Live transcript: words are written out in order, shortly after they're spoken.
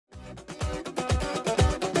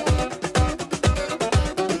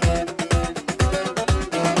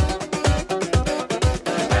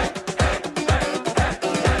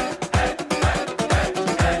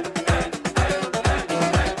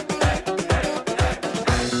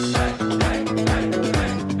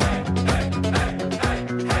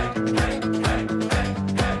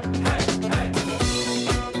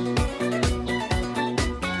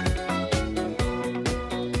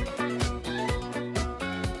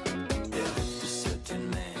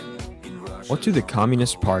What do the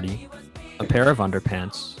Communist Party, a pair of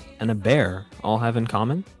underpants, and a bear all have in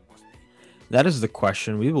common? That is the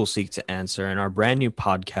question we will seek to answer in our brand new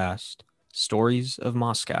podcast, Stories of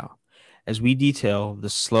Moscow, as we detail the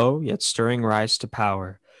slow yet stirring rise to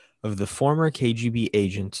power of the former KGB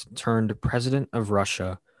agent turned president of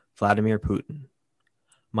Russia, Vladimir Putin.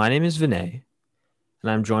 My name is Vinay,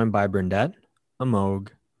 and I'm joined by Brindette, Amog,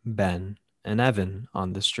 Ben, and Evan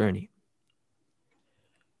on this journey.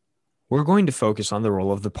 We're going to focus on the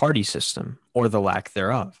role of the party system, or the lack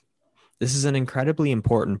thereof. This is an incredibly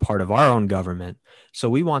important part of our own government, so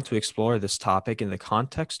we want to explore this topic in the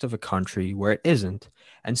context of a country where it isn't,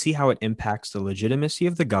 and see how it impacts the legitimacy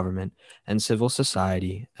of the government and civil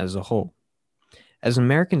society as a whole. As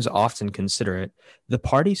Americans often consider it, the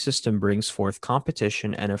party system brings forth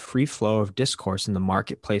competition and a free flow of discourse in the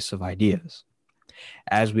marketplace of ideas.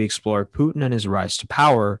 As we explore Putin and his rise to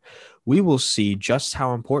power, we will see just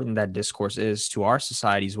how important that discourse is to our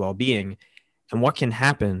society's well-being and what can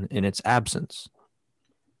happen in its absence.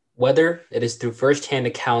 Whether it is through first-hand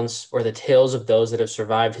accounts or the tales of those that have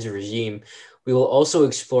survived his regime, we will also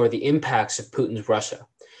explore the impacts of Putin's Russia.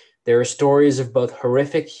 There are stories of both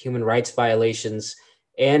horrific human rights violations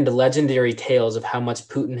and legendary tales of how much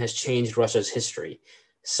Putin has changed Russia's history.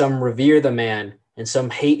 Some revere the man, and some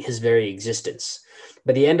hate his very existence.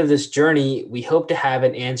 By the end of this journey, we hope to have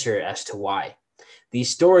an answer as to why. These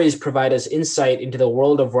stories provide us insight into the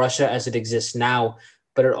world of Russia as it exists now,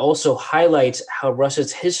 but it also highlights how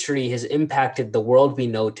Russia's history has impacted the world we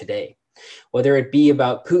know today. Whether it be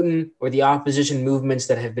about Putin or the opposition movements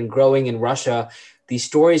that have been growing in Russia, these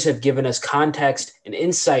stories have given us context and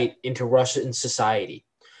insight into Russian society.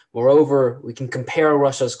 Moreover, we can compare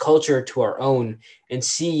Russia's culture to our own and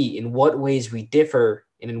see in what ways we differ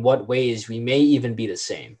and in what ways we may even be the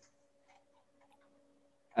same.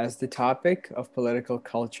 As the topic of political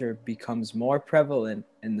culture becomes more prevalent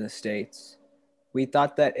in the States, we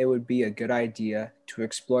thought that it would be a good idea to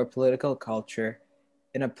explore political culture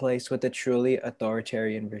in a place with a truly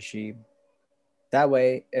authoritarian regime. That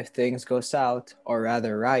way, if things go south, or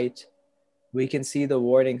rather right, we can see the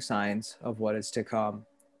warning signs of what is to come.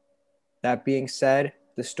 That being said,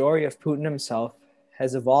 the story of Putin himself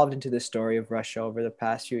has evolved into the story of Russia over the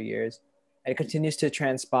past few years and continues to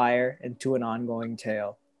transpire into an ongoing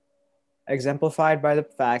tale. Exemplified by the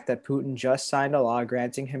fact that Putin just signed a law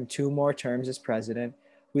granting him 2 more terms as president,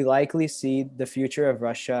 we likely see the future of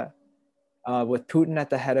Russia with Putin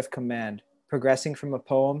at the head of command, progressing from a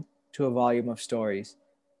poem to a volume of stories,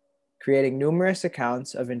 creating numerous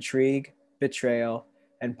accounts of intrigue, betrayal,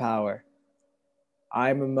 and power.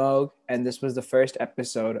 I'm Amog, and this was the first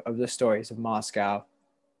episode of the Stories of Moscow.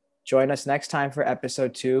 Join us next time for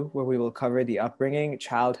episode 2, where we will cover the upbringing,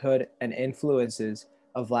 childhood, and influences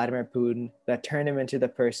of Vladimir Putin that turned him into the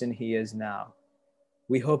person he is now.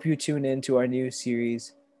 We hope you tune in to our new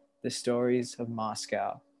series, The Stories of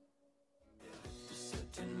Moscow.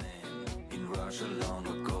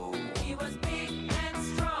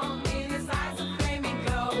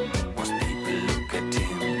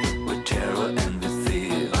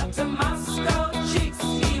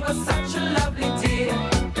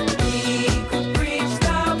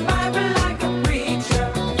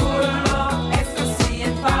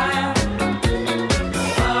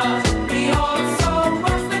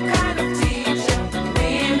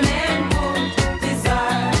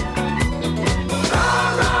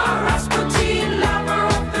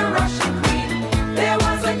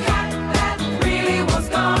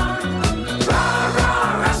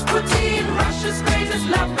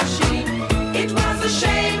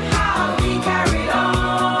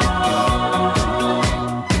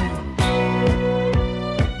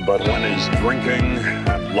 But when his drinking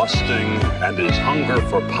and lusting and his hunger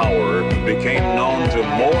for power became known to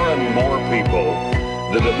more and more people,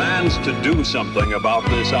 the demands to do something about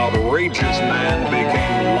this outrageous man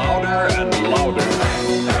became louder and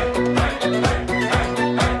louder.